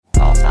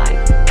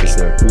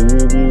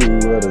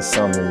the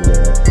summer,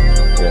 yeah,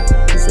 yeah.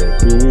 It's a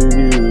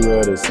preview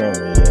of the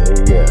summer, yeah,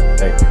 yeah.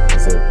 Hey,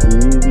 it's a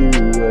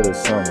preview of the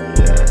summer,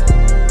 yeah,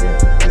 yeah.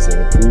 It's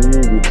a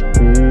preview,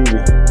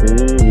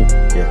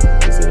 yeah.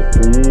 It's a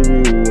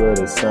preview of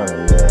the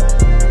summer, yeah,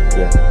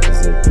 yeah.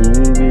 It's a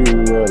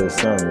preview of the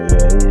summer,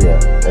 yeah, yeah.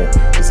 Hey,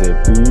 it's a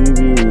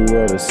preview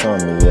of the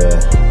summer, yeah,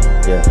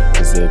 yeah.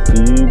 It's a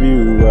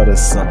preview of the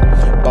summer.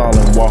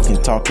 Ballin',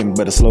 walking, talking,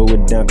 better slow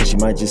it down, cause she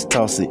might just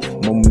toss it.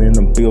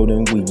 Momentum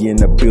building, we in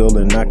the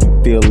building, I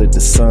can feel it, the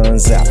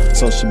sun's out.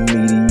 Social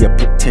media,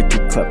 protect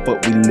your clap,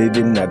 but we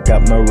living. I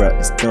got my rap,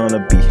 it's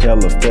gonna be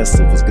hella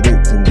festivals. Get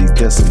into these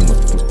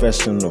decimals,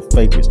 professional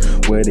fakers,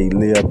 where they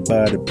live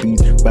by the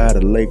beach, by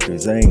the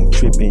Lakers. I ain't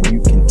tripping,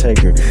 you can take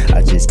her.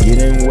 I just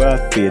get in where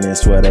I fit and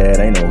swear that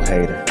ain't no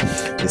hater.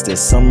 It's that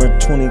summer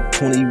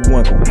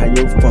 2021, gon' have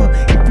your fun.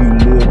 If you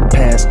live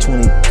past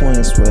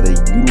 2020, swear that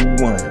you the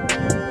one.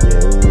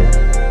 Yeah,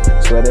 yeah.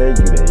 Swear that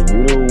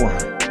you the one.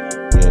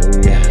 Yeah,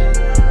 yeah.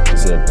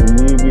 It's a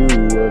preview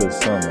of the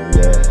summer,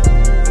 yeah,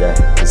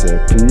 yeah. It's a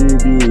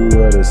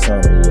preview of the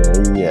summer,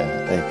 yeah, yeah.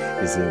 Hey,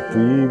 it's a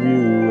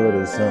preview of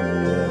the summer,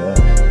 yeah,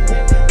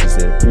 yeah. It's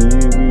a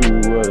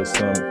preview of the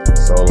summer.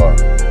 So long.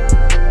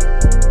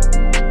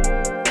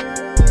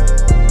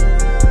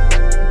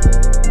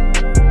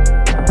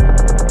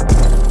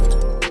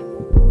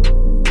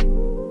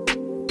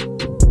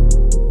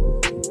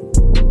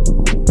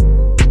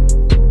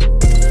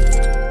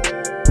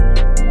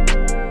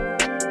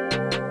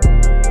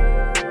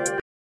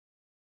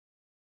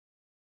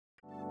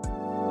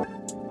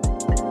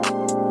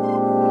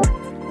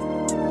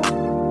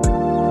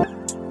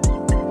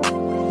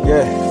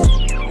 Yeah,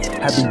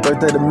 happy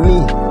birthday to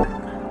me.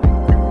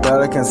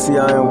 God, I can see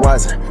I am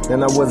wiser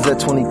than I was at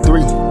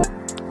 23.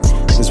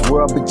 This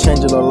world be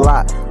changing a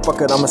lot.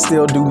 Fuck it, I'ma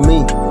still do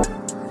me.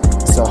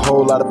 It's a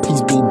whole lot of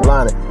peace being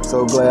blinded.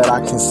 So glad I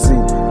can see.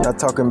 Not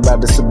talking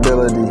about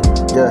disability.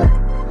 Yeah,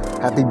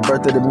 happy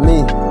birthday to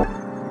me.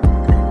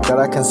 God,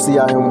 I can see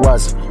I am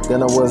wiser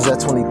than I was at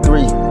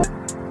 23.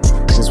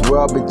 This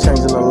world be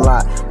changing a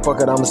lot.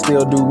 Fuck it, I'ma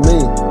still do me.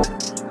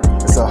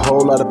 It's a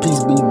whole lot of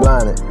peace being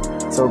blinded.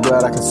 So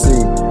glad I can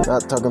see,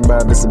 not talking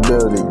about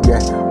disability, yeah.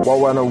 Walk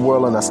around the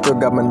world and I still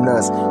got my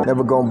nuts.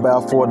 Never gonna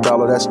bow for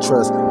 $1, that's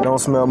trust. Don't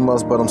smell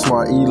much, but I'm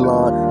smart,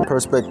 Elon.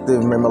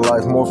 Perspective made my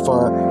life more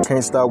fun.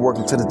 Can't stop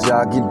working till the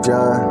job get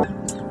done.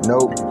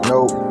 Nope,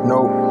 nope,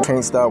 nope.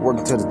 Can't stop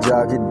working till the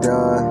job get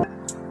done.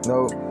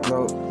 Nope,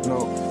 nope,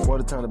 nope. What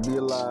a time to be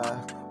alive.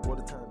 What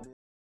a time to be.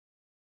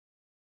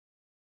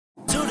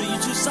 Judah, you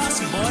too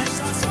saucy,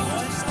 boy.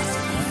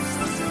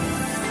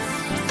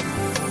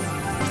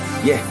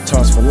 Yeah,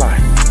 Taurus for life.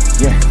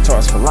 Yeah,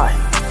 Taurus for life.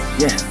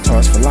 Yeah,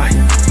 Taurus for life.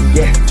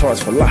 Yeah, Taurus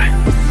for life.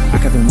 I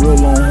got them real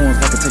long horns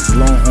like a Texas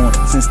Longhorn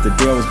since the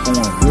day I was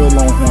born. Real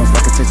long horns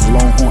like a Texas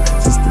Longhorn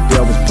since the day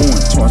I was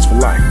born. Taurus for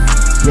life.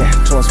 Yeah,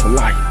 Taurus for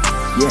life.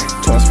 Yeah,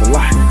 Taurus for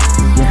life.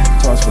 Yeah,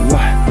 Taurus for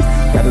life.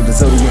 Got the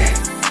zodiac.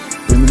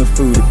 Bring me the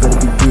food, it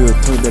better be good.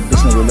 Told that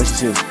bitch no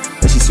relationships.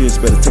 That she serious,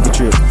 better take a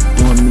trip.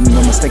 Doing me,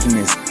 no mistaking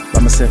this. By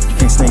myself, you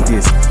can't snake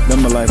this.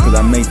 Love my life cause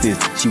I made this.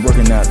 She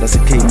working out, that's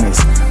a cake miss.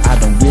 I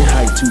don't get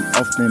hyped too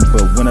often,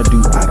 but when I do,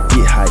 I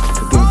get hyped.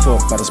 I give a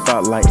fuck by the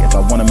spotlight. If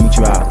I wanna meet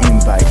you, I'll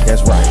invite.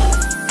 That's right.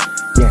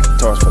 Yeah,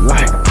 Taurus for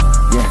life.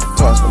 Yeah,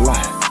 Taurus for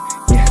life.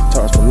 Yeah,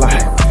 Taurus for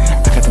life.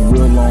 I got them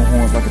real long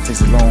horns like a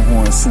Texas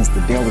Longhorn since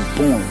the day I was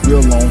born.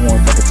 Real long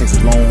horns like a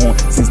Texas Longhorn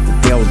since the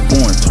day I was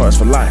born. Taurus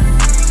for life.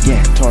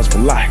 Yeah, Taurus for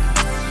life.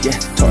 Yeah,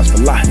 Taurus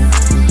for life.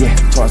 Yeah,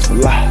 Taurus for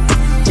life.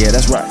 Yeah,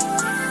 that's right.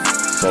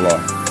 So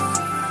long.